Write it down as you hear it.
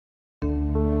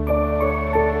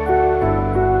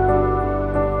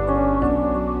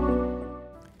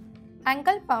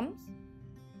Ankle pumps.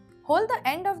 Hold the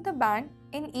end of the band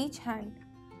in each hand.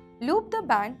 Loop the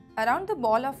band around the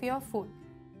ball of your foot.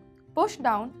 Push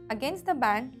down against the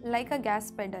band like a gas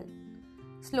pedal.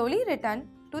 Slowly return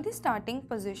to the starting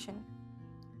position.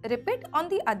 Repeat on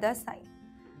the other side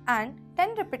and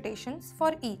 10 repetitions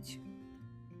for each.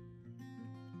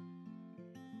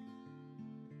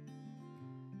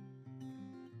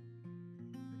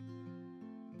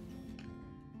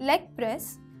 Leg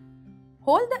press.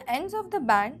 Hold the ends of the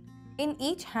band in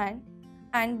each hand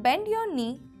and bend your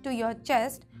knee to your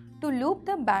chest to loop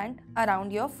the band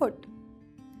around your foot.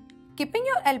 Keeping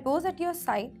your elbows at your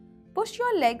side, push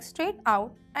your legs straight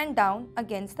out and down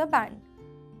against the band.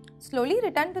 Slowly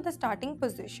return to the starting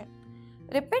position.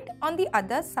 Repeat on the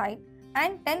other side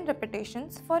and 10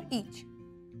 repetitions for each.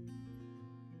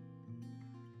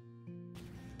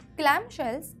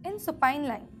 Clamshells in supine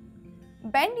line.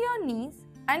 Bend your knees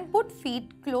and put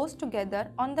feet close together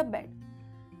on the bed.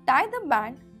 Tie the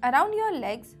band around your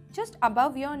legs just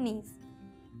above your knees.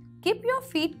 Keep your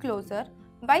feet closer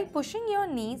by pushing your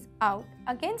knees out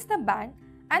against the band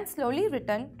and slowly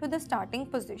return to the starting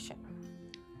position.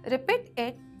 Repeat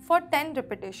it for 10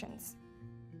 repetitions.